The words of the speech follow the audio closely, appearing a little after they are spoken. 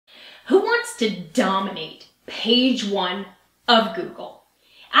Who wants to dominate page 1 of Google?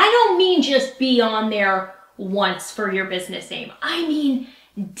 I don't mean just be on there once for your business name. I mean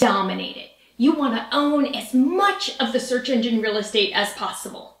dominate it. You want to own as much of the search engine real estate as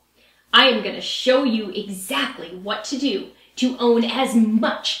possible. I am going to show you exactly what to do to own as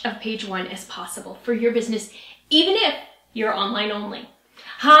much of page 1 as possible for your business, even if you're online only.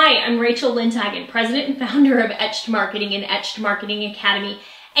 Hi, I'm Rachel Lindhagen, president and founder of Etched Marketing and Etched Marketing Academy.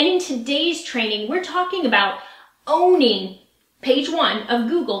 And in today's training, we're talking about owning page 1 of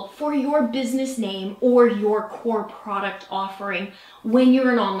Google for your business name or your core product offering when you're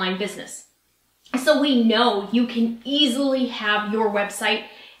an online business. So we know you can easily have your website,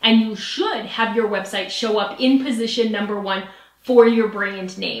 and you should have your website show up in position number 1 for your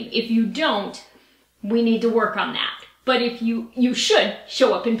brand name. If you don't, we need to work on that. But if you should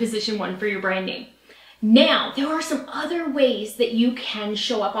show up in position 1 for your brand name. Now, there are some other ways that you can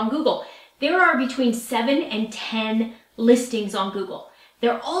show up on Google. There are between 7 and 10 listings on Google.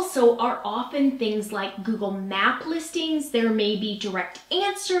 There also are often things like Google Map listings. There may be direct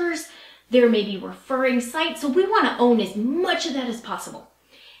answers. There may be referring sites. So we want to own as much of that as possible.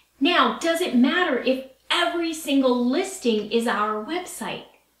 Now, does it matter if every single listing is our website?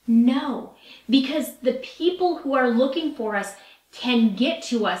 No, because the people who are looking for us can get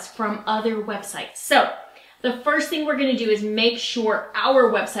to us from other websites. So the first thing we're going to do is make sure our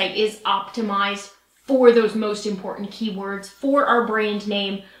website is optimized for those most important keywords for our brand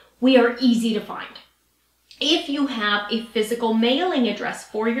name. We are easy to find. If you have a physical mailing address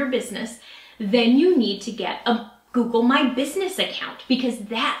for your business, then you need to get a Google My Business account because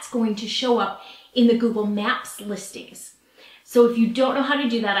that's going to show up in the Google Maps listings. So if you don't know how to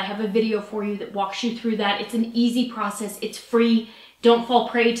do that, I have a video for you that walks you through that. It's an easy process. It's free. Don't fall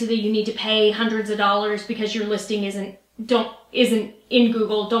prey to you need to pay hundreds of dollars because your listing isn't in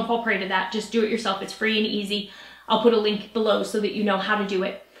Google. Don't fall prey to that. Just do it yourself. It's free and easy. I'll put a link below so that you know how to do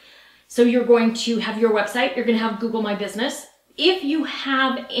it. So you're going to have your website. You're going to have Google My Business. If you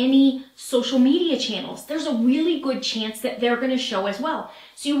have any social media channels, there's a really good chance that they're going to show as well.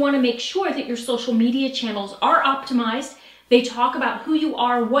 So you want to make sure that your social media channels are optimized. They talk about who you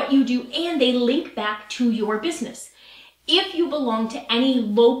are, what you do, and they link back to your business. If you belong to any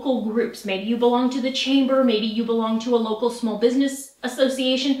local groups, maybe you belong to the chamber, maybe you belong to a local small business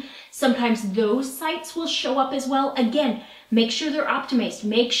association, sometimes those sites will show up as well. Again, make sure they're optimized.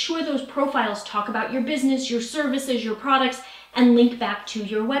 Make sure those profiles talk about your business, your services, your products, and link back to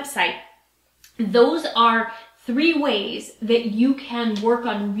your website. Those are 3 ways that you can work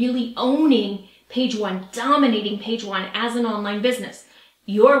on really owning page 1, dominating page 1 as an online business.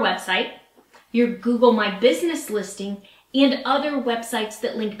 Your website, your Google My Business listing, and other websites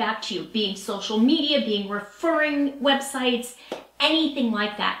that link back to you, being social media, being referring websites, anything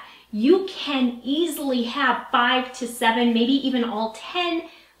like that. You can easily have 5 to 7, maybe even all 10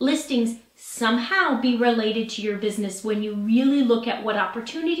 listings somehow be related to your business when you really look at what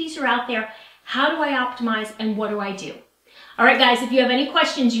opportunities are out there, how do I optimize, and what do I do? All right, guys, if you have any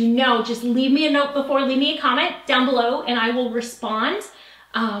questions, just leave me a note leave me a comment down below, and I will respond.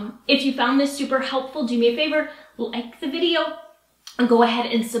 If you found this super helpful, do me a favor, like the video, and go ahead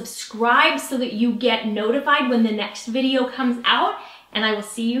and subscribe so that you get notified when the next video comes out, and I will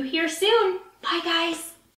see you here soon. Bye, guys.